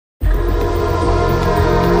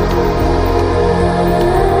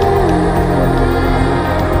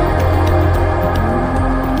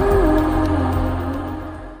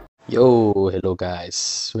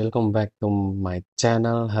guys, welcome back to my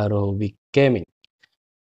channel Heroic Gaming.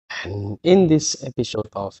 And in this episode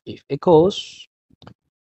of If Echoes,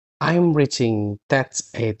 I'm reaching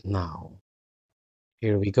T8 now.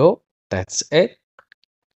 Here we go, T8,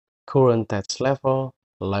 current Tats level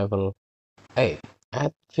 8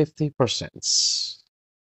 at 50%.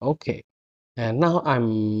 Okay, and now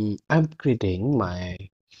I'm upgrading my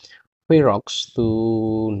Ferox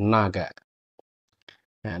to Naga.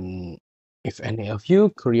 And if any of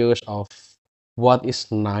you curious of what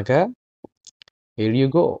is Naga, here you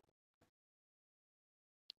go.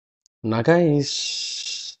 Naga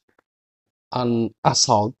is an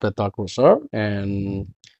assault battlecruiser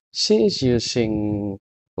and she is using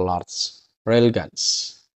large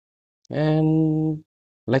railguns. And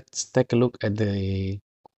let's take a look at the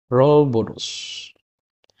roll bonus.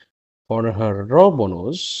 For her roll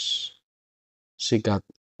bonus, she got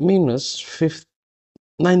minus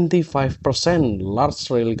 95% large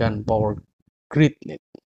railgun power grid need.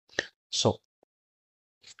 So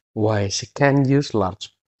why she can use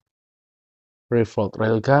large rifled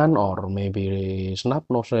railgun or maybe snap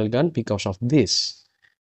nose railgun? Because of this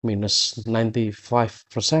minus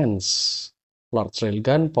 95% large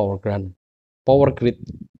railgun power grid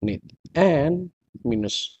need and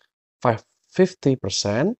minus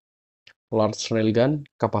 50% large railgun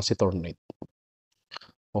capacitor need.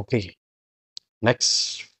 Okay,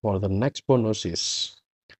 next for the next bonus is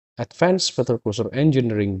advanced battlecruiser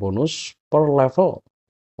engineering bonus per level.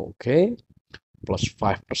 Okay, plus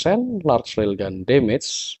 5% large railgun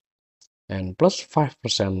damage and plus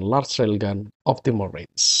 5% large railgun optimal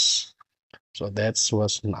range. So that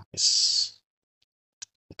was nice.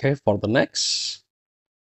 Okay, for the next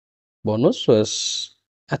bonus was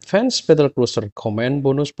advanced battlecruiser command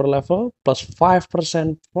bonus per level plus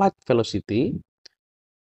 5% flight velocity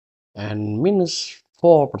and minus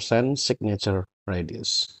 4% signature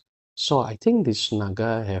radius. So I think this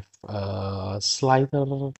Naga have a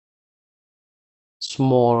slighter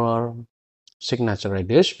smaller signature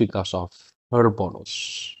radius because of her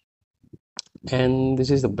bonus. And this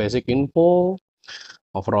is the basic info.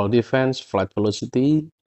 Overall defense, flight velocity.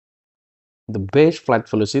 The base flight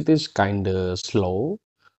velocity is kinda slow,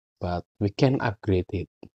 but we can upgrade it.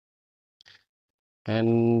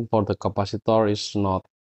 And for the capacitor is not,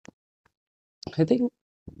 I think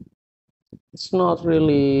it's not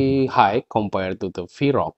really high compared to the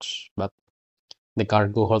Ferox, but the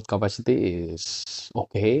cargo hold capacity is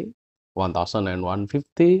okay,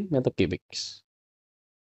 1150 meter cubics.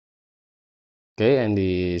 Okay, and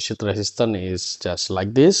the shoot resistance is just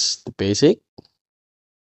like this, the basic.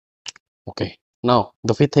 Okay, now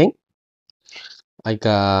the fitting. I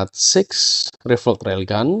got 6 rifled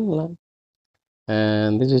railgun,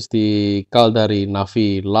 and this is the Caldari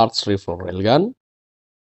Navi large rifle railgun.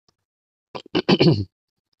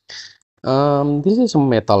 This is a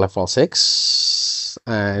metal level 6.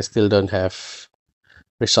 I still don't have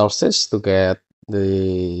resources to get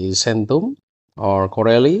the Centum or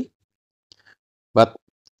Corelli, but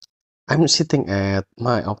I'm sitting at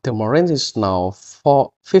my optimal range is now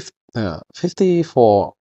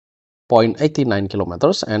 54.89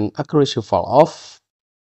 kilometers and accuracy fall off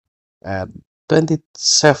at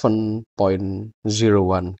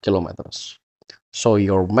 27.01 kilometers. So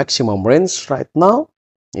your maximum range right now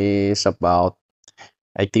is about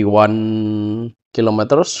 81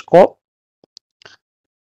 kilometers scope.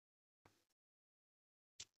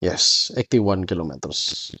 Yes, 81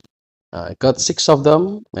 kilometers. I got 6 of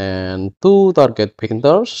them and 2 target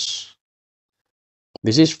painters.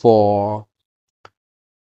 This is for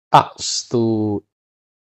us to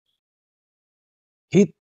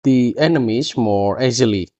hit the enemies more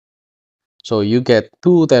easily. So you get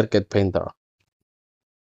 2 target painter.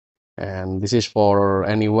 And this is for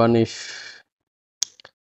anyone if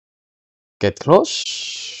get close.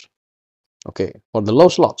 Okay, for the low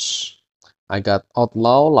slots, I got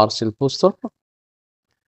outlaw large shield booster,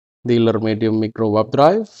 dealer medium micro warp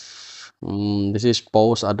drive. This is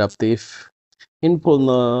pause adaptive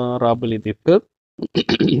invulnerability build.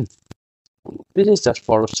 This is just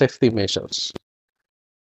for safety measures.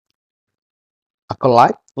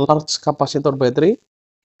 Acolyte large capacitor battery.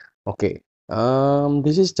 Okay,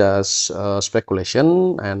 this is just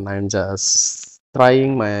speculation, and I'm just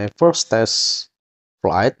trying my first test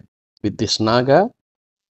flight with this Naga.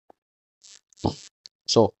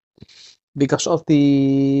 So because of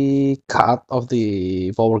the cut of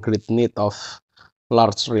the power grid need of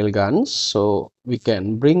large railguns, so we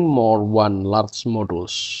can bring more one large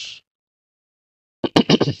modules.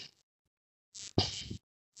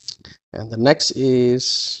 And the next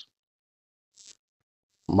is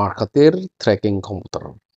marketeer tracking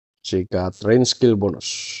computer. She got range skill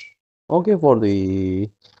bonus. Okay, for the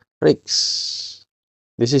rigs.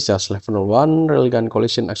 This is just level 1 railgun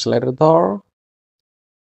collision accelerator,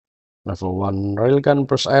 level 1 railgun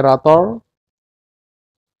burst aerator,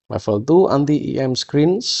 level 2 anti-EM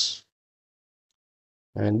screens,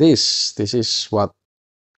 and this is what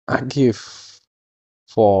I give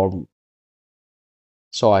for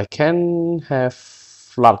so I can have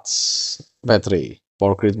large battery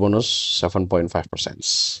for crit bonus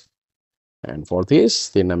 7.5%. And for this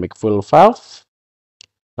dynamic fuel valve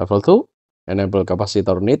level 2 enable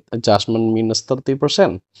capacitor need adjustment minus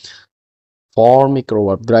 30% for micro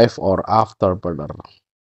warp drive or afterburner.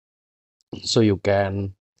 So you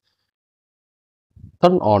can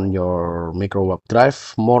turn on your micro warp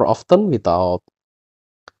drive more often without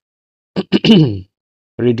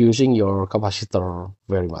reducing your capacitor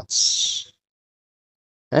very much.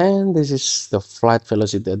 And this is the flight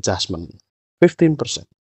velocity adjustment 15%.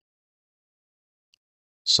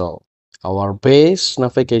 So our base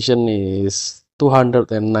navigation is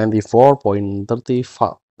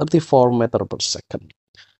 294.34 meter per second.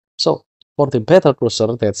 So for the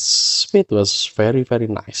Battlecruiser, that speed was very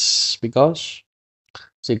nice because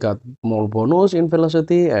she got more bonus in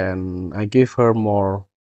velocity and I give her more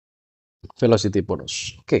velocity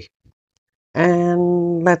bonus. Okay,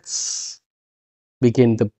 and let's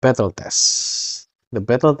begin the battle test. The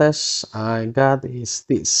battle test I got is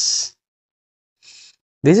this.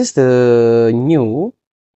 This is the new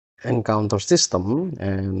encounter system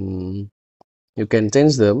and you can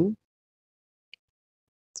change them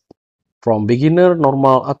from beginner,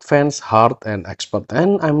 normal, advanced, hard, and expert.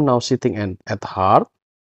 And I'm now sitting at hard.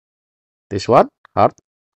 This one, hard.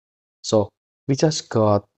 So we just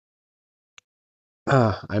got,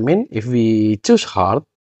 I mean, if we choose hard,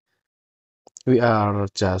 we are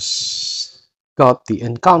just got the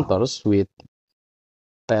encounters with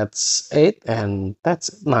that's 8 and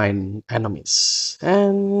that's 9 enemies.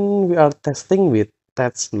 And we are testing with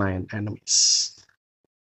that's 9 enemies.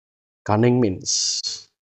 Cunning means.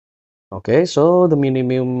 Okay, so the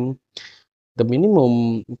minimum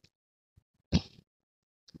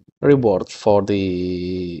reward for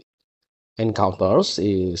the encounters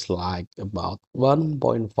is like about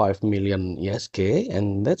 1.5 million ESK,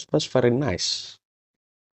 and that's very nice.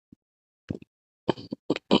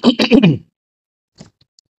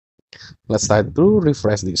 Let's try to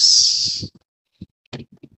refresh this.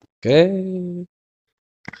 Okay.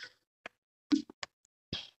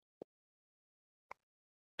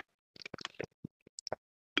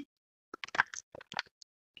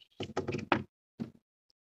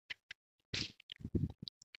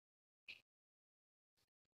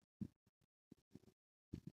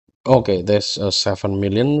 Okay, there's 7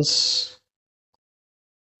 millions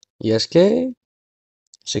ESK,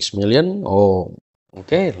 6 million. Oh,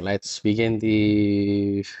 okay, let's begin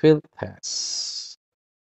the field test.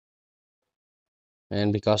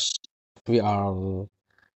 And because we are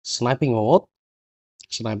sniping mode,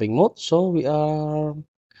 so we are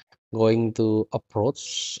going to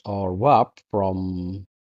approach or warp from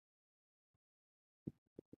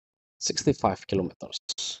 65 kilometers.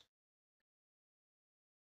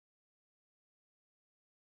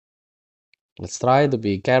 Let's try to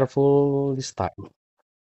be careful this time.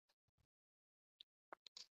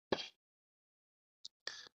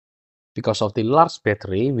 Because of the large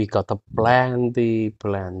battery, we got a plenty.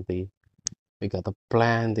 We got a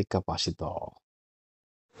plenty capacitor.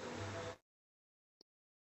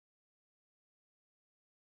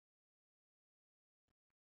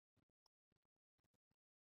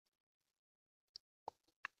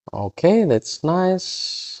 Okay, that's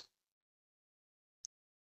nice.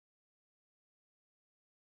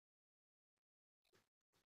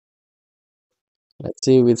 Let's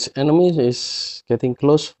see which enemy is getting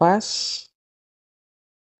close fast.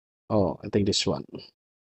 Oh, I think this one.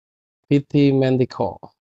 PT Manticore.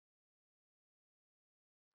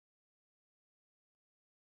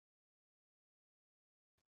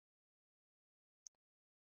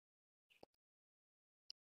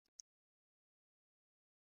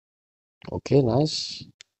 Okay, nice.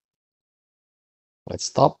 Let's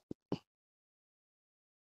stop.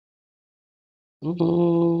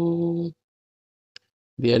 Mm,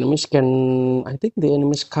 the enemies can. I think the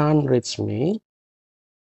enemies can't reach me.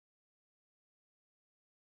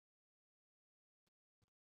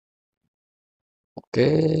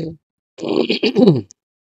 Okay.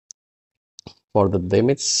 For the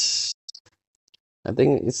damage, I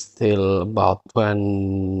think it's still about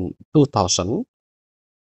 2,000.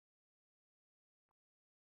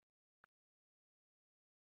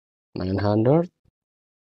 900.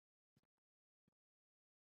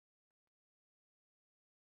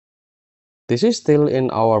 This is still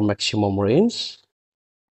in our maximum range,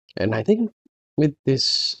 and I think with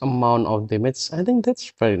this amount of damage, I think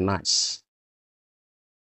that's very nice.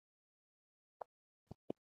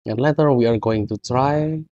 And later we are going to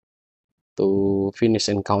try to finish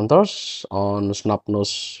encounters on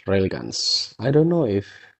snub-nose railguns. I don't know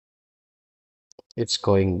if it's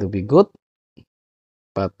going to be good,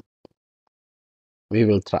 but we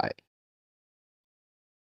will try.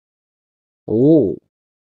 Oh,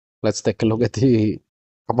 let's take a look at the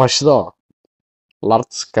capacitor.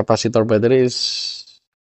 Large capacitor battery is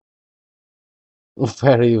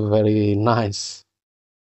very, very nice.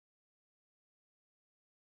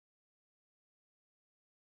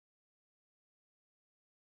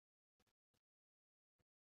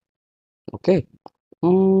 Okay,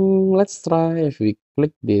 let's try if we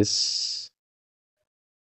click this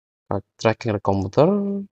tracker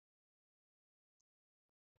computer.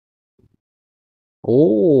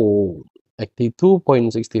 Oh,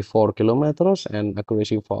 82.64 kilometers and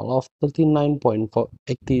accuracy fall of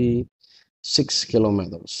 39.86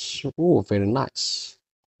 kilometers. Oh, very nice.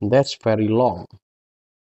 That's very long.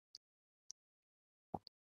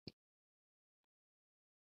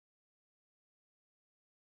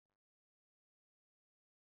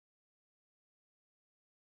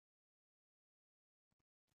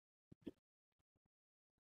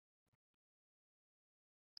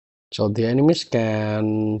 So the enemies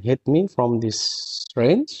can hit me from this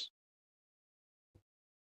range.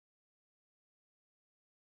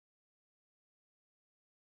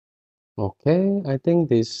 Okay, I think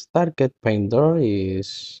this target painter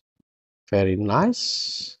is very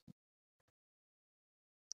nice.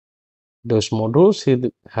 Those modules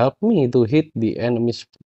help me to hit the enemies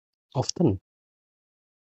often.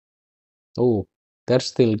 Oh, there's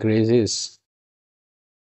still grazes.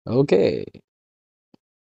 Okay,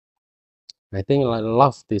 I think I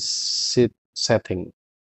love this setting.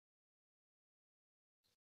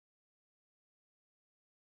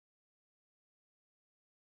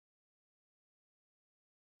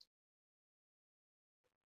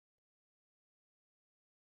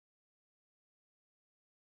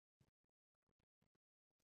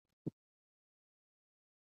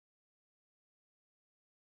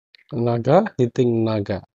 Naga hitting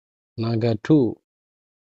Naga. Naga 2.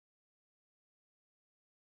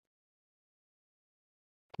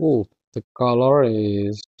 Oh, the color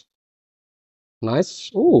is nice.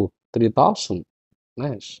 Oh, 3000.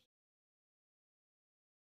 Nice.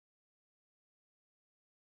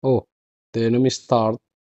 Oh, the enemy start.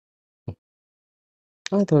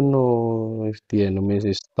 I don't know if the enemy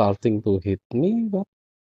is starting to hit me, but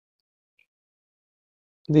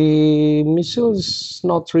the missile is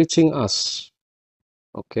not reaching us.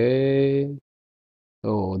 Okay.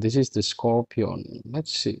 Oh, this is the Scorpion.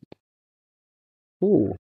 Let's see.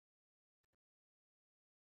 Oh,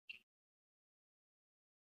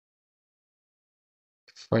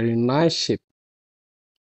 very nice ship.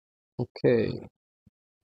 Okay.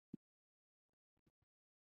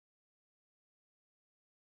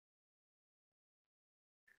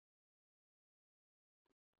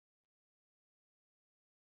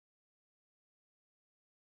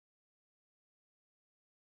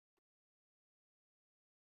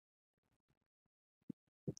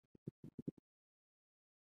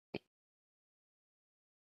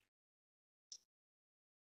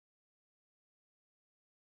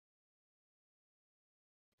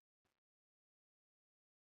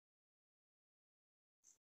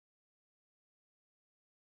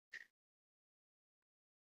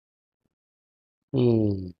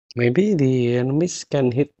 Maybe the enemies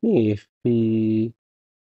can hit me if we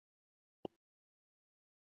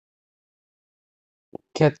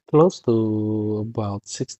get close to about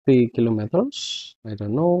 60 kilometers. I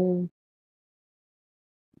don't know.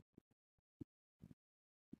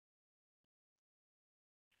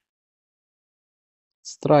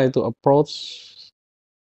 Let's try to approach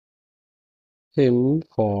him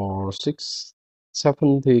for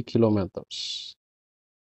 670 kilometers.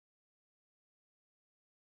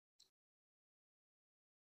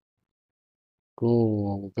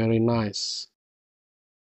 Oh, very nice.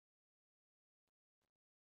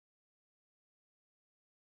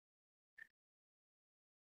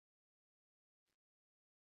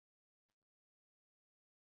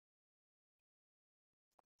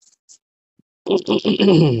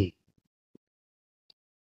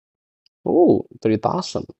 Oh,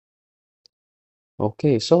 3000.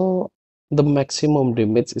 Okay, so the maximum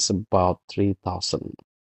damage is about 3000.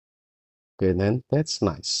 Okay, then that's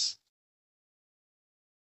nice.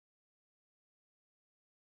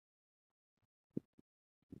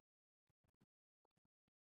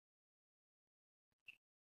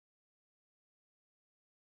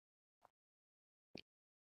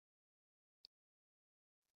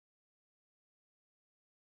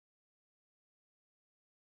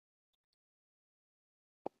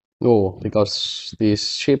 No, because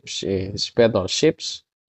these ships is battle ships,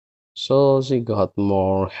 so she got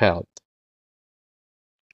more health.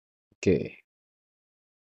 Okay,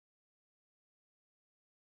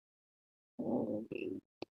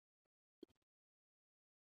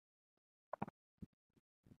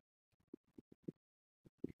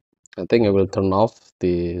 I think I will turn off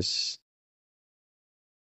this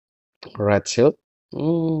red shield.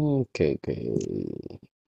 Okay, okay.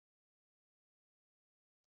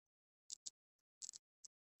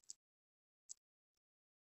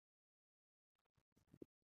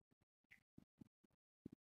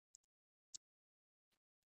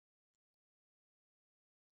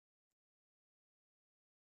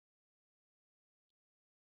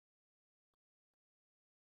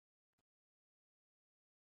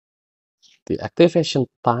 The activation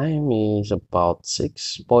time is about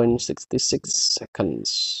 6.66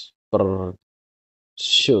 seconds per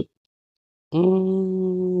shoot.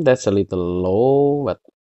 That's a little low, but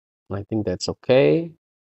I think that's okay.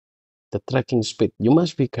 The tracking speed, you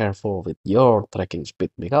must be careful with your tracking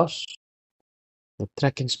speed because the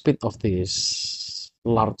tracking speed of this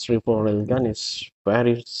large rifle railgun is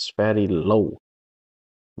very low.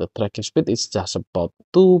 The tracking speed is just about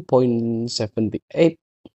 2.78,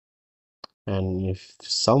 and if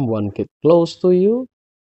someone get close to you,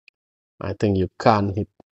 I think you can't hit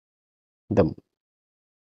them.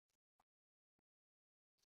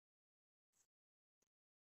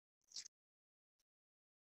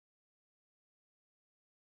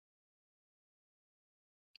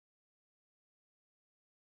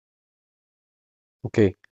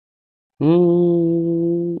 Okay.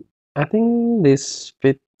 Hmm, I think this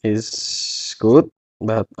speed is good,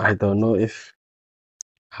 but I don't know if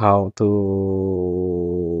how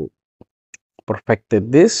to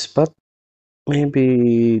perfected this, but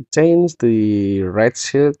maybe change the right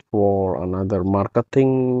shield for another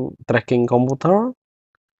marketing tracking computer.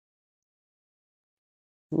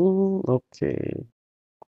 Okay,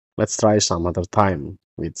 let's try some other time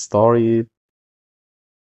with storyline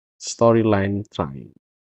trying.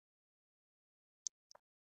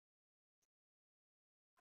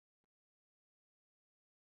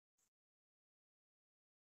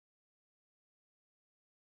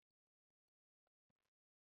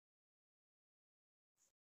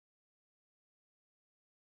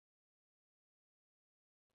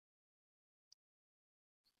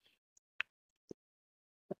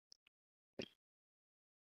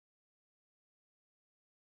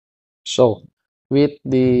 So, with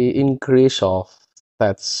the increase of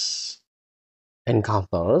stats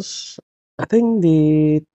encounters, I think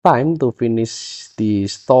the time to finish the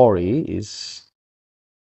story is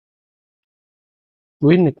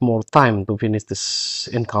we need more time to finish this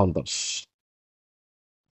encounters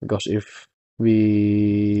because if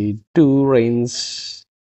we do range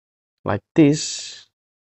like this,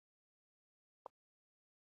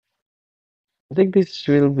 I think this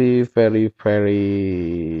will be very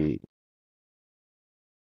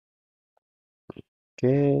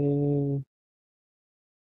okay.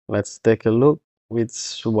 Let's take a look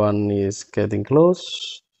which one is getting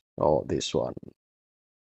close. Oh, this one.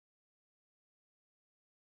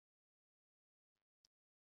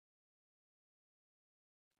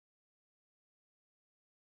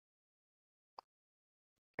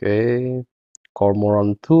 Okay,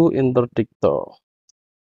 Cormoran 2 Interdictor.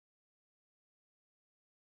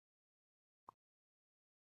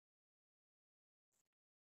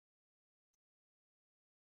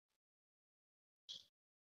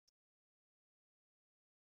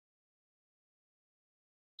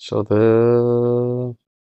 So the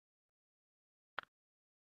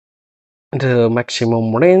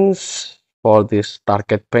maximum range for this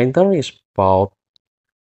target painter is about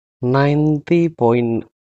 90.85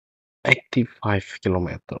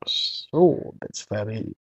 kilometers. Oh, that's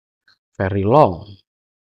very long.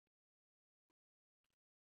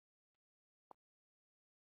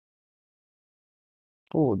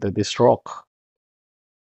 Oh, that is rock.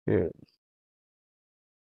 Yeah,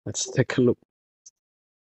 let's take a look.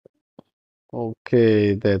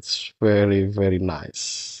 Okay, that's very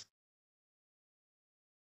nice.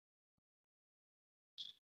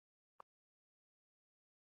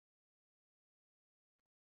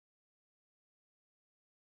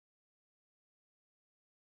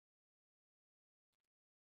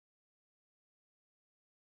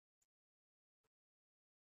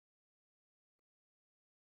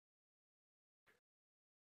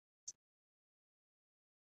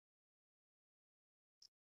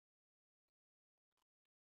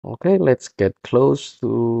 Okay, let's get close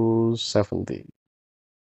to 70.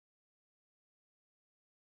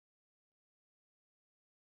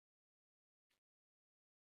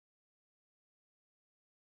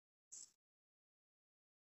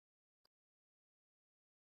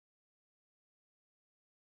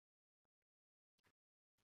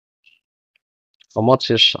 How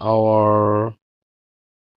much is our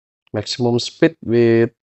maximum speed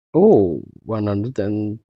with, oh, 100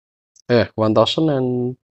 and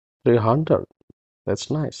 1300.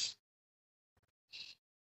 That's nice.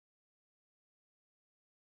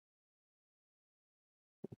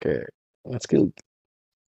 Okay, let's go.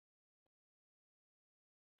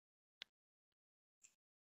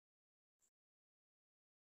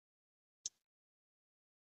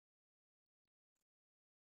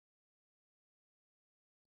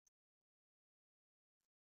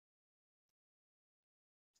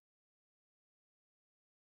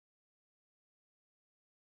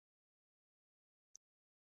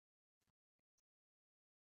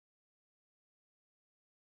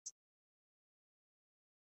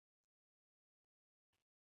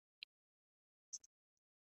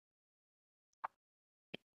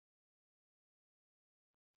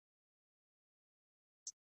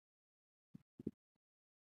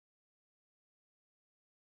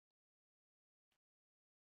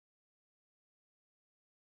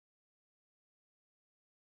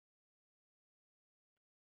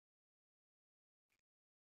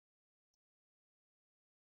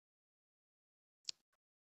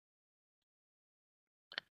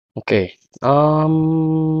 Okay.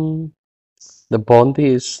 The bounty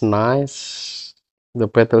is nice. The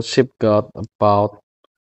battleship got about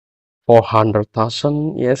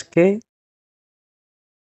 400,000 ESK.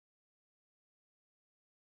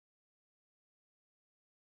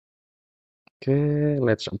 Okay,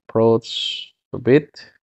 let's approach a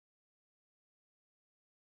bit.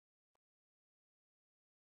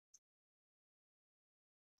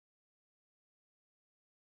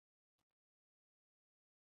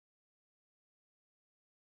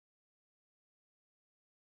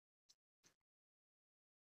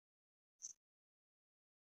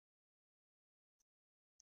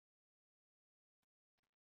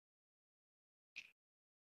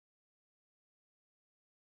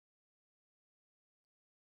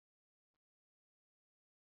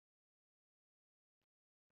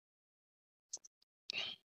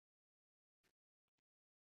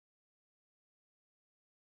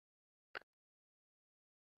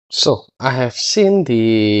 So I have seen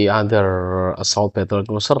the other assault battle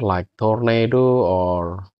cruiser like Tornado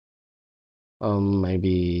or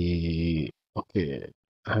maybe, okay,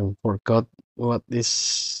 I forgot what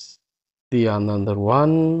is the another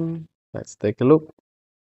one. Let's take a look.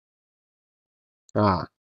 Ah,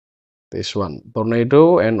 this one,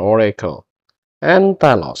 Tornado and Oracle and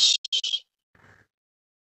Talos.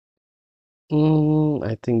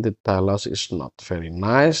 I think the Talos is not very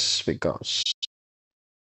nice because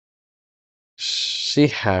she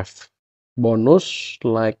have bonus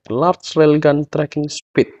like large railgun tracking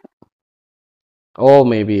speed. Oh,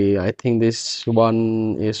 maybe I think this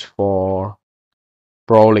one is for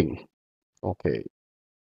brawling. Okay,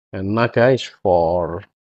 and Naga is for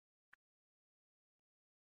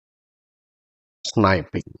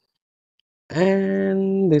sniping.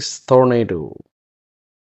 And this tornado.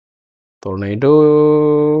 Okay,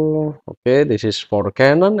 this is for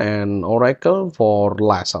cannon and oracle for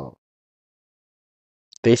laser.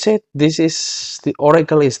 They said this is the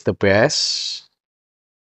oracle is the best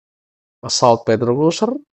assault battle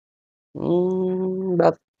cruiser.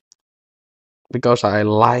 But because I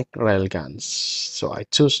like railguns, so I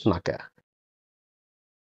choose Naga.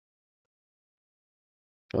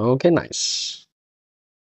 Okay, nice.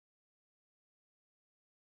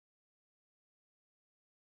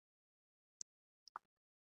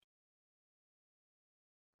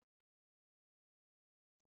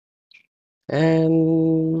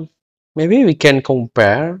 And maybe we can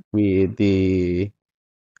compare with the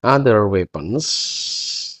other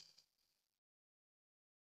weapons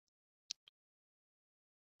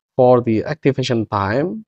for the activation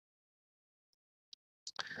time.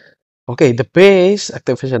 Okay, the base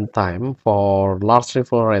activation time for large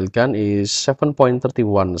rifle railgun is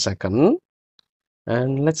 7.31 second.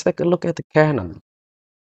 And let's take a look at the cannon.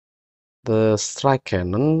 The strike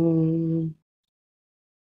cannon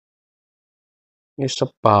is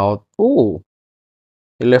about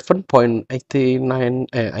 11.89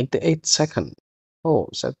 88 second. Oh,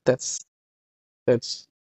 so that's that's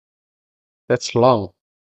long.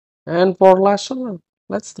 And for laser,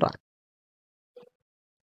 let's try.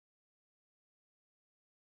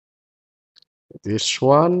 This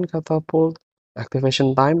one catapult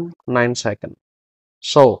activation time 9 seconds.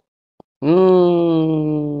 So,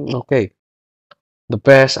 okay. The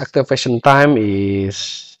best activation time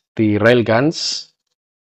is the railguns.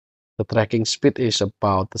 The tracking speed is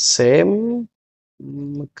about the same.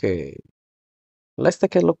 Okay. Let's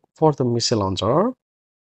take a look for the missile launcher.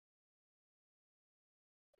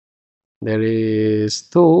 There is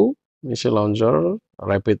two missile launcher,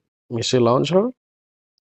 rapid missile launcher,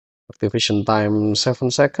 activation time 7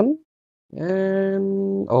 seconds,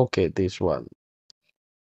 and okay, this one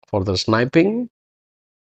for the sniping.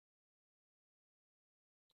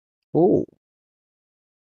 Oh,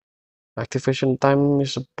 activation time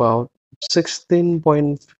is about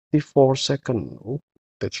 16.54 seconds. Oh,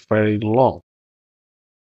 that's very long.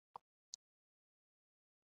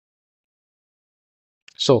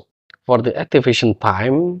 So for the activation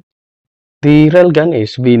time, the railgun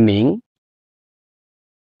is winning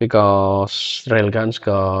because railguns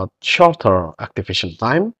got shorter activation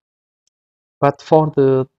time. But for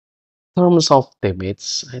the terms of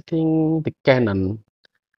damage, I think the cannon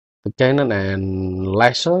and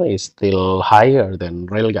laser is still higher than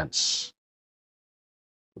railguns.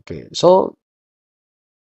 Okay, so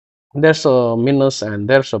there's a minus and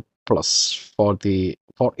there's a plus for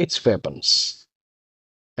each weapons,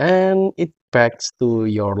 and it backs to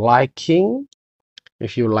your liking.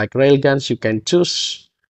 If you like railguns, you can choose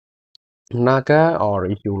Naga, or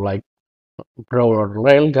if you like broader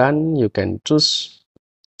railgun, you can choose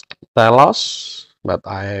Telos. But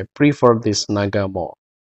I prefer this Naga more.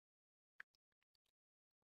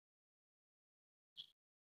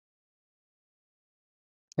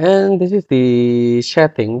 And this is the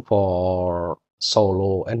setting for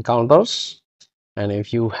solo encounters. And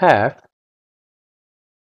if you have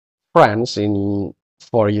friends in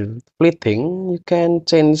for your fleeting, you can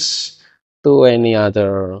change to any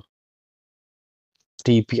other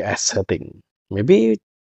DPS setting. Maybe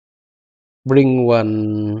bring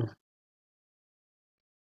one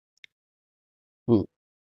mm,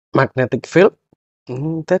 magnetic field.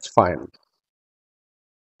 That's fine.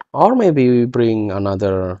 Or maybe we bring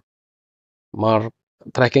another mark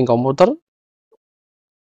tracking computer.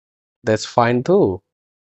 That's fine too.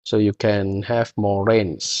 So you can have more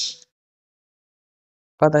range.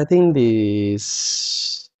 But I think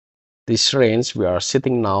this range we are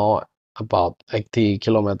sitting now about 80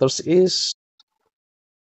 kilometers is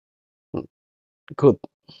good.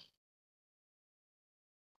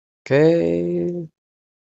 Okay,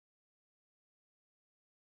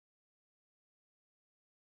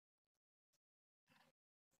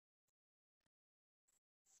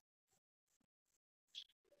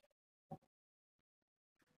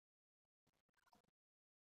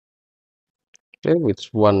 okay, which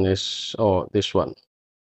one is, oh, this one.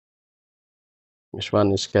 This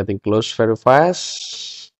one is getting close very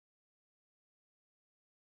fast.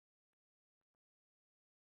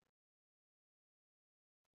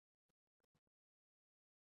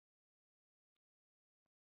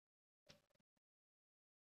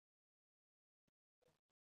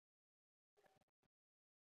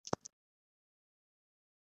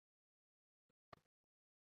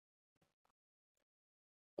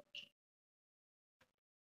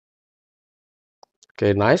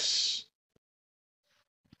 Okay, nice.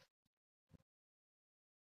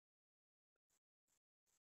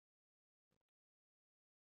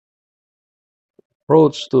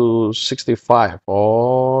 Approach to 65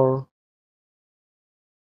 or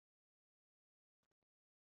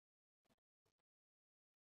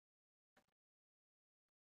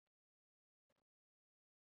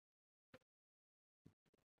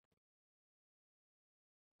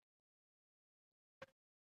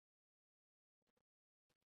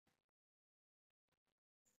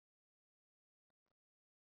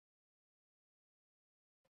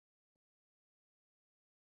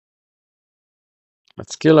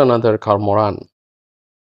let's kill another Cormoran.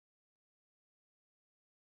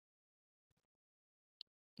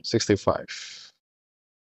 65.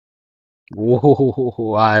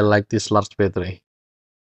 Whoa, I like this large battery.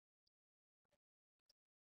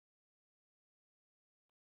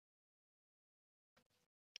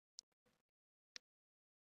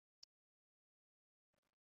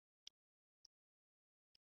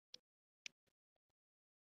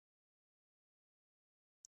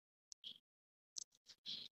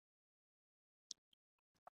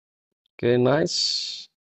 Okay, nice.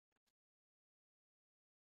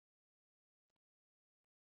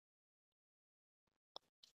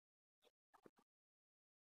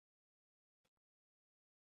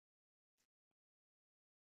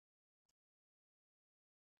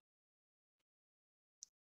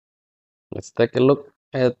 Let's take a look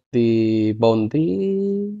at the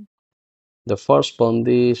bounty. The first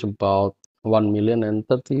bounty is about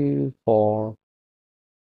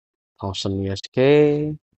 1,034,000 USK.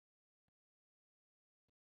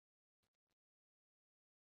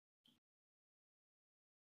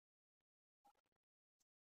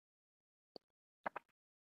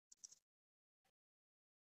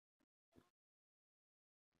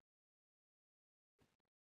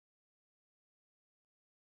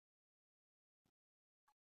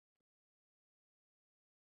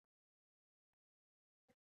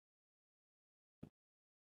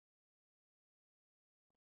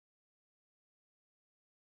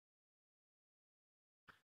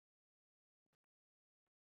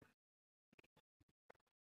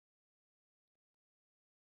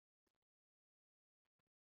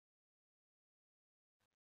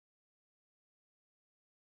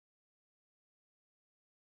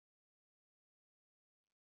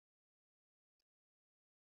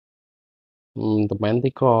 The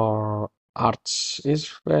Manticore arts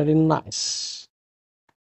is very nice.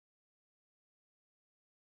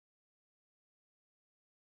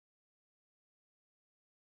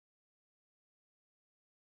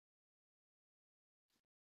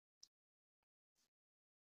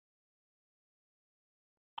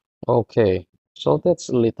 Okay, so that's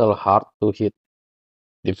a little hard to hit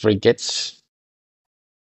the frigates,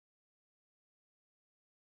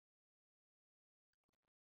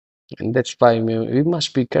 and that's why we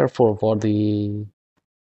must be careful for the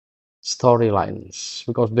storylines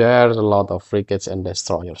because there's a lot of frigates and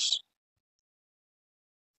destroyers.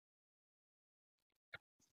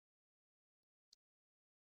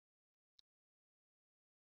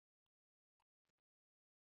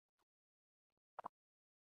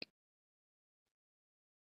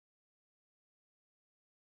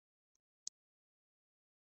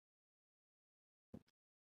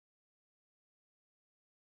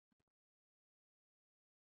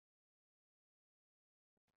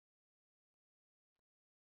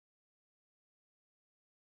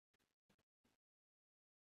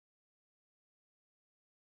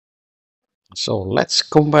 So let's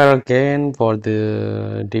compare again for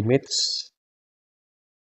the damage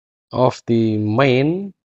of the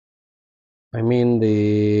main, I mean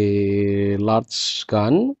the large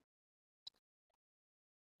gun.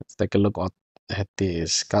 Let's take a look at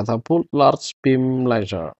this catapult large beam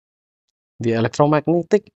laser. The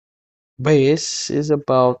electromagnetic base is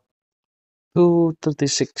about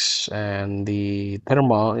 236 and the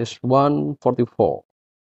thermal is 144.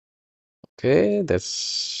 Okay,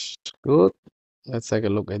 that's good. Let's take a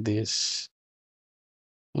look at this.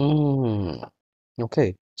 Hmm.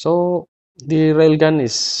 Okay, so the railgun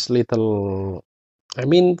is little, I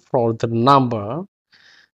mean, for the number,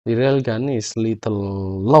 the railgun is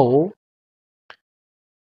little low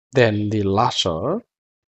than the laser.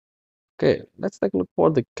 Okay, let's take a look for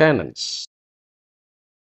the cannons.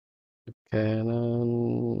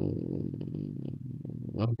 Cannon.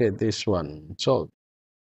 Okay, this one. So,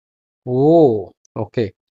 oh,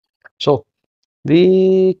 okay. So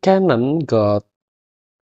the cannon got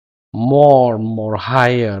more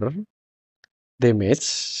higher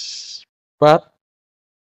damage, but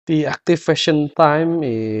the activation time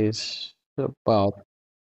is about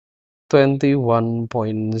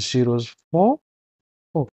 21.04.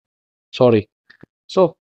 Oh, sorry.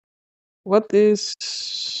 So what is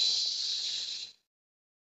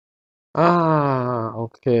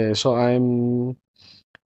okay. So I'm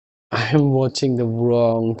watching the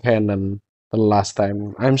wrong cannon the last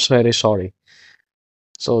time. I'm very sorry.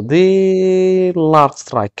 So the large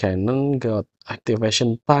strike cannon got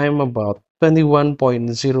activation time about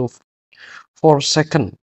 21.04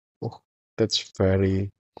 second. Oh, that's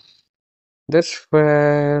very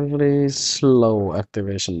slow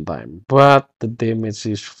activation time, but the damage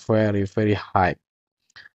is very high.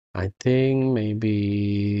 I think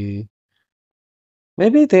maybe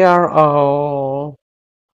they are all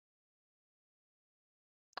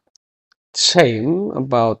same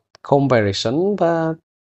about comparison, but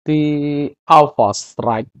the alpha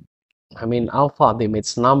strike, I mean alpha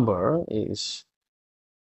damage number is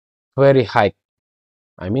very high.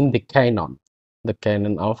 I mean the cannon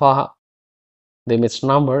alpha damage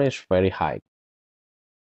number is very high.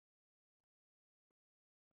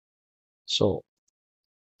 So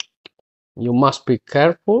you must be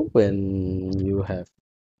careful when you have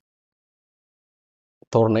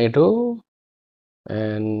tornado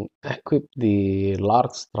and equip the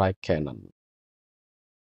large strike cannon.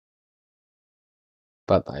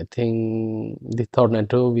 But I think the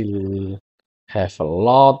tornado will have a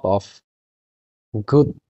lot of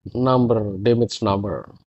good damage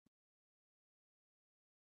number.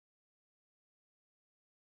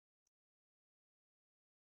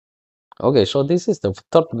 Okay, so this is the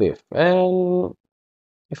third wave, and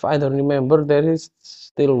if I don't remember, there is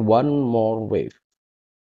still one more wave,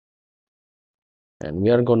 and we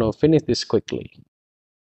are gonna finish this quickly.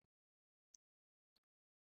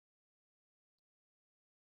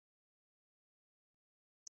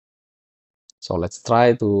 So let's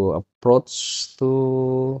try to approach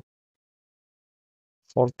to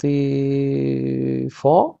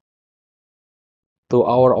 44 to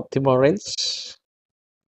our optimal range.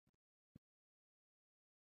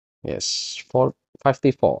 Yes,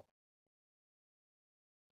 54.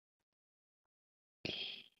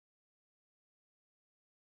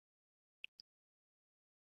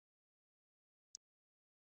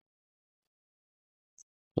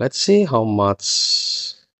 Let's see how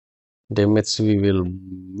much damage we will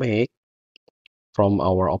make from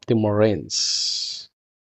our optimal range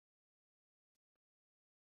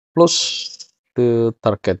plus the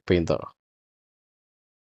target painter.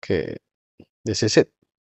 Okay, this is it.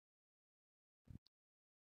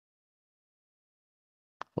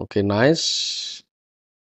 Okay, nice.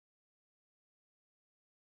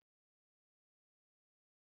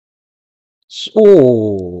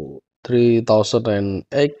 Oh,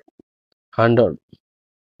 3,800.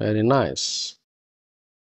 Very nice.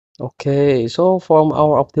 Okay, so from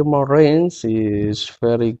our optimal range is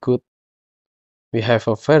very good. We have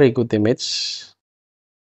a very good image,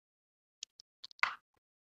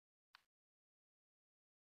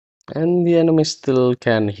 and the enemy still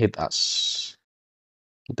can hit us.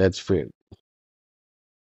 That's weird.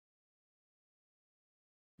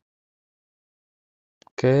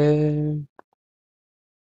 Okay.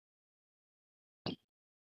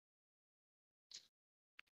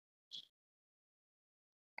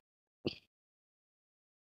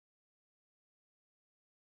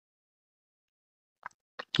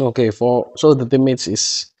 Okay, for so the damage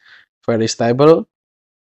is very stable.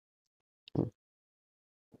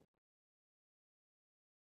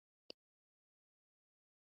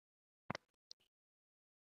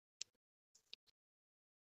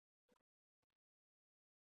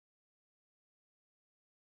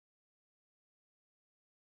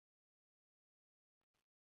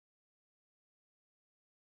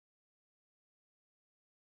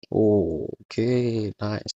 Okay,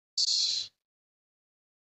 nice.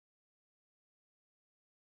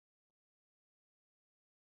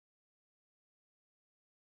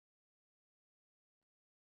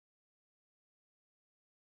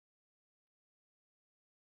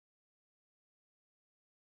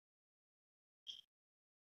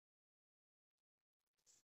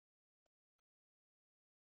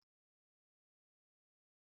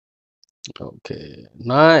 Okay,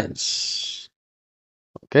 nice.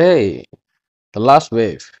 Okay, the last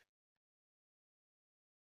wave.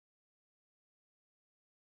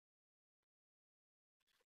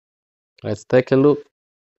 Let's take a look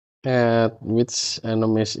at which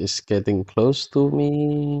enemies is getting close to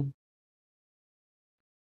me.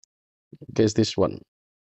 Guess this one.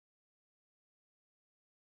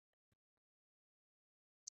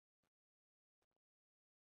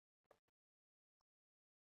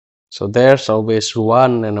 So there's always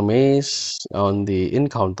one enemies on the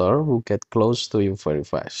encounter who get close to you very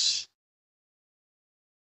fast.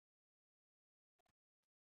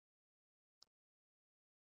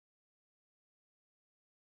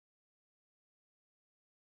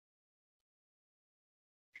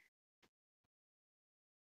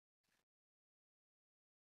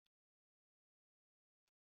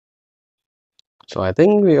 So I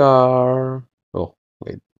think we are. Oh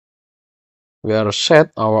wait, we are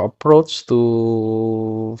set our approach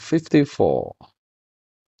to 54.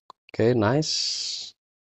 Okay, nice.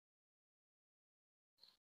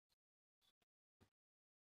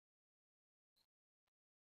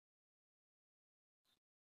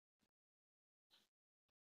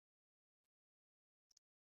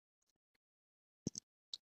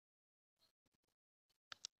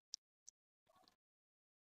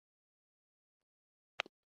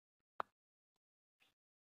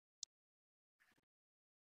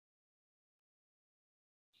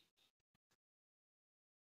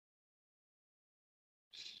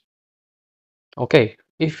 Okay,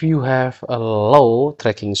 if you have a low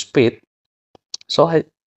tracking speed, so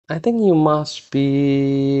I think you must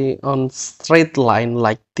be on straight line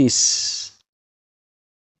like this,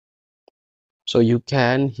 so you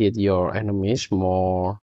can hit your enemies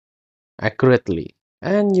more accurately.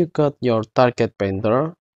 And you got your target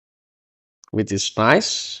painter, which is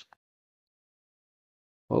nice.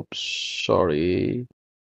 Oops, sorry.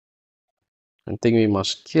 I think we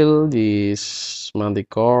must kill this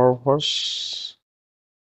manticore first.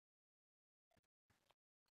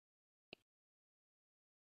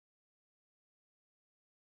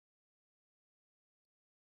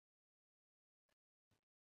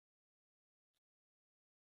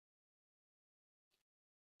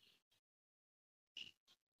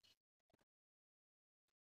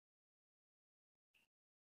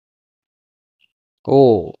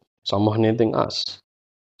 Oh, someone hitting us.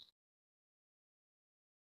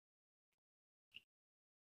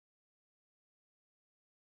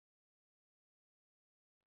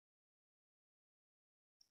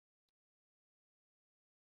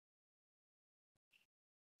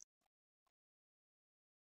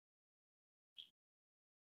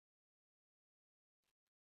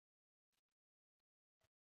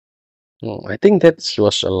 Oh, I think that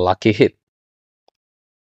was a lucky hit.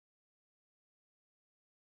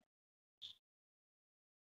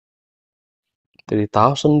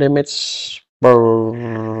 3,000 damage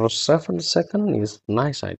per 7 seconds is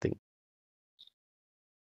nice, I think.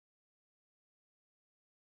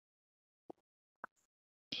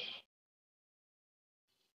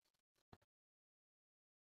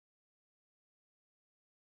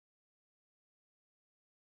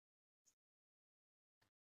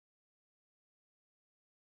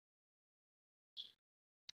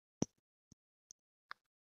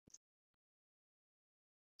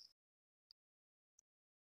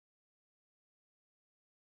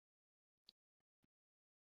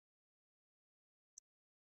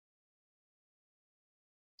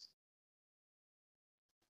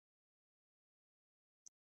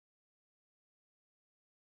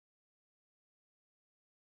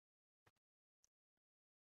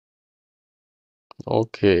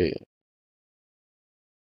 Okay,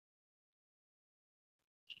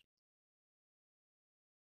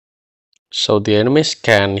 so the enemies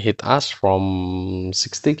can hit us from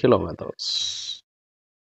 60 kilometers.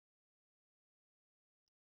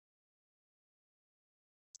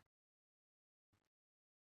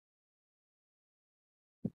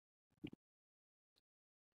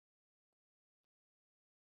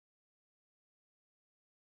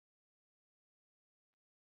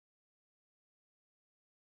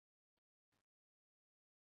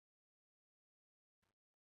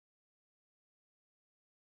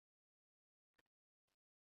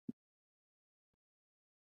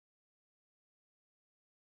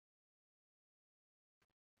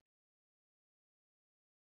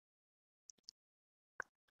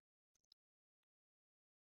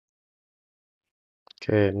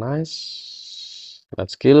 Okay, nice.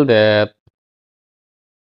 Let's kill that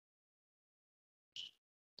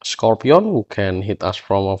scorpion who can hit us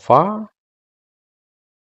from afar.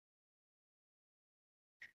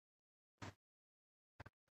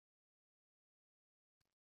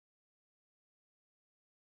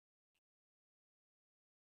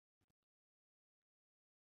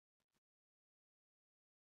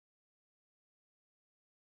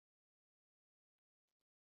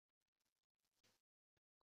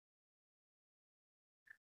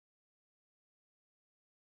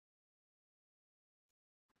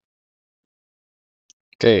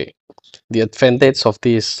 Okay, the advantage of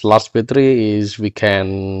this large battery is we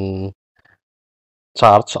can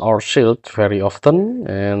charge our shield very often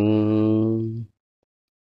and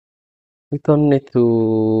we don't need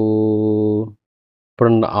to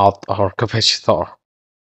burn out our capacitor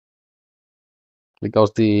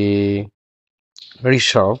because the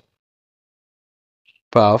reserve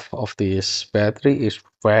buff of this battery is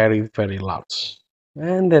very large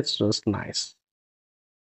and that's just nice.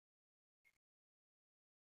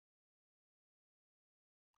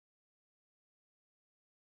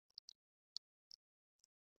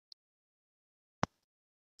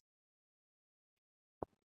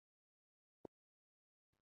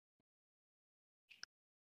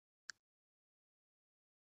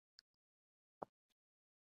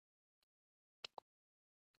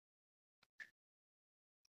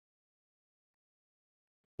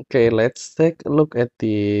 Okay, let's take a look at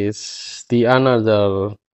the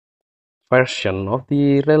another version of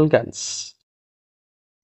the railguns,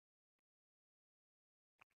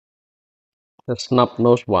 the snub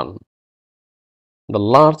nose one, the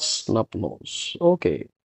large snub nose. Okay,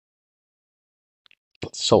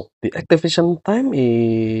 so the activation time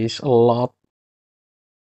is a lot.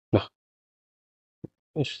 Nah,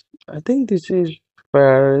 I think this is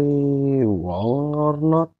very wrong or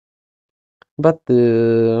not, but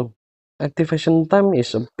the activation time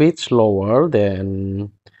is a bit slower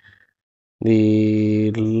than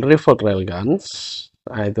the rifle railguns.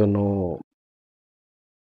 I don't know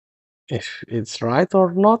if it's right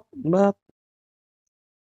or not, but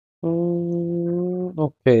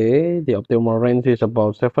okay. The optimal range is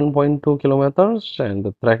about 7.2 kilometers, and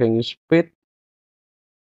the tracking speed.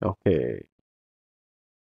 Okay,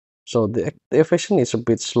 so the activation is a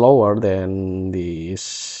bit slower than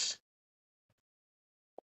this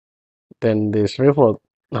rifle.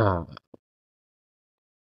 Ah,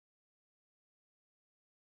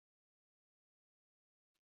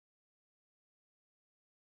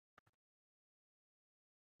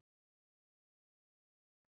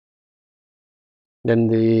 than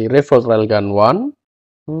the rifle railgun one.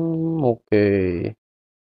 Okay.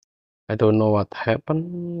 I don't know what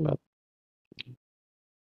happened, but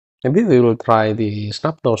maybe we will try the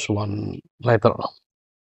Snapdos one later.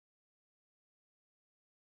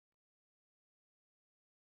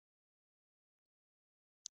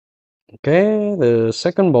 Okay, the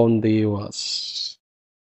second bounty was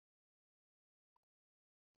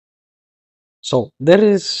so there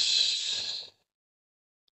is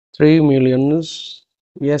 3 million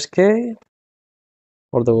ESK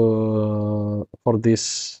for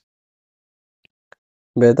this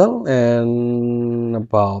battle and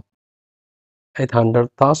about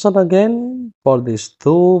 800,000 again for these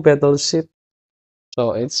two battleship.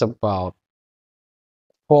 So it's about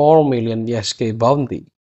 4 million ESK bounty.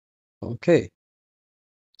 Okay,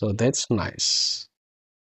 so that's nice.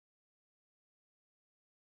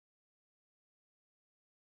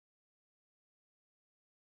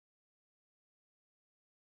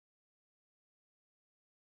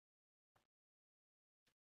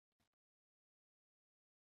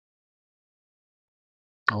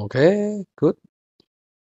 Okay, good.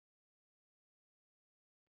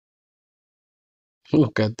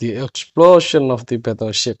 Look at the explosion of the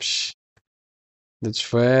battleships. That's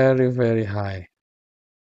very high.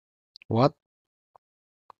 What?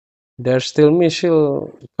 There's still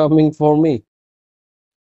missile coming for me.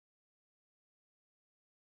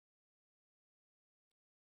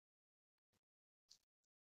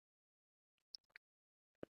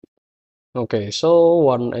 Okay, so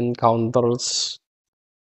one encounters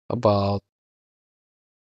about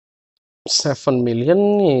 7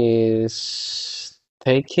 million is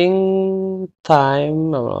taking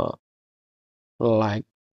time like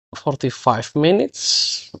 45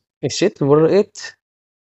 minutes. Is it worth it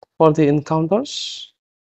for the encounters?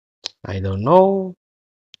 I don't know.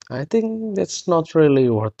 I think that's not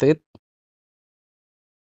really worth it.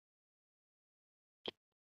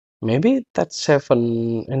 Maybe that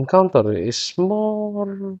 7 encounter is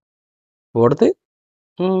more worth it.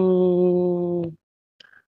 Hmm,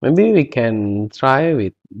 maybe we can try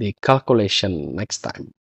with the calculation next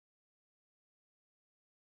time.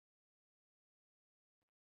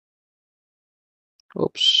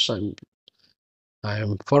 Oops, I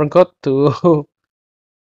forgot to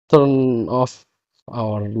turn off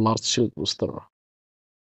our North Shield booster.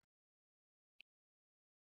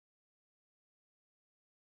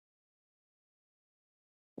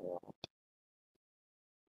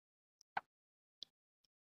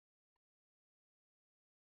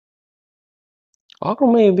 Or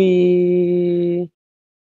maybe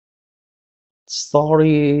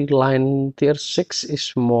storyline tier 6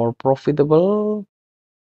 is more profitable.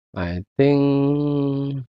 I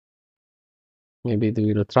think maybe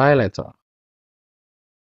we will try later.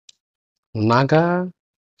 Naga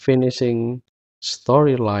finishing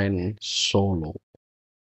storyline solo.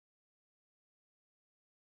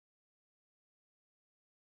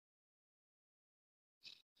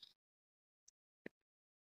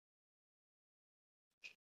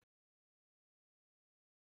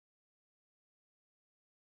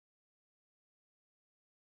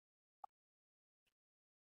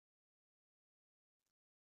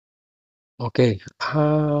 Okay,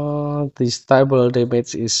 this table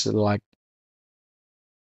damage is like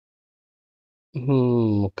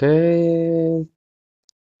okay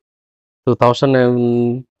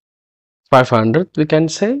 2500 we can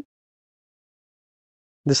say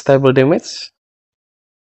this table damage.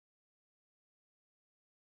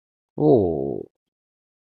 Oh,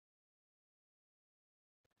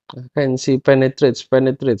 I can see penetrates,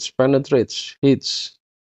 hits.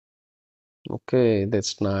 Okay,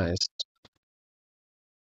 that's nice.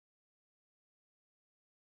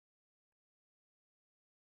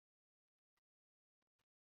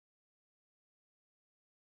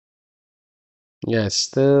 Yes,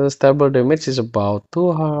 the stable damage is about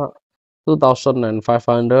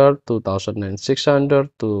 2500, 2600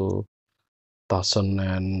 to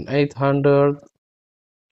 1800,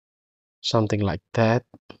 something like that.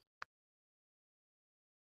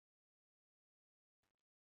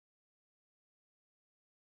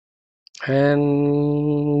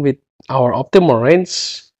 And with our optimal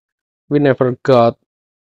range, we never got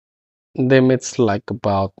damage like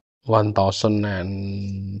about 1000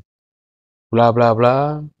 and blah blah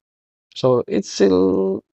blah. So it's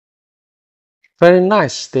still very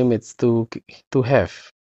nice damage to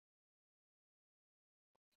have.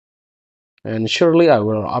 And surely I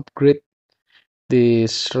will upgrade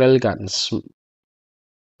these railguns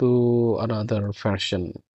to another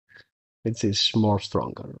version which is more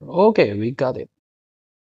stronger. Okay, we got it.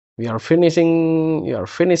 We are finished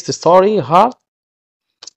the story hard,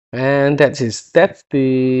 and that's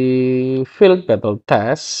the field battle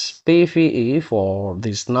test PVE for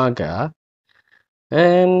this Naga.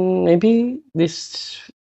 And maybe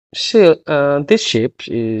this ship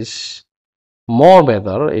is more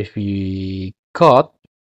better if we cut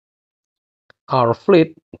our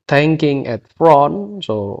fleet tanking at front,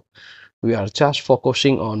 so we are just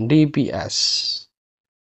focusing on DPS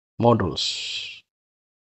modules.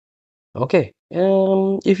 Okay,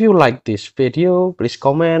 if you like this video, please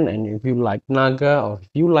comment, and if you like Naga or if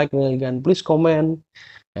you like Railgun, please comment.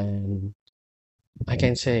 And I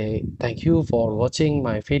can say thank you for watching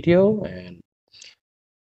my video, and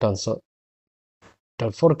don't so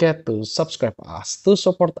don't forget to subscribe us to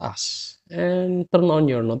support us and turn on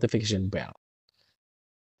your notification bell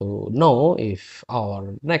to know if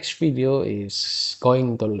our next video is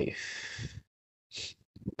going to live.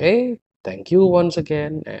 Okay, thank you once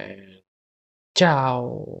again, and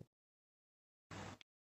ciao.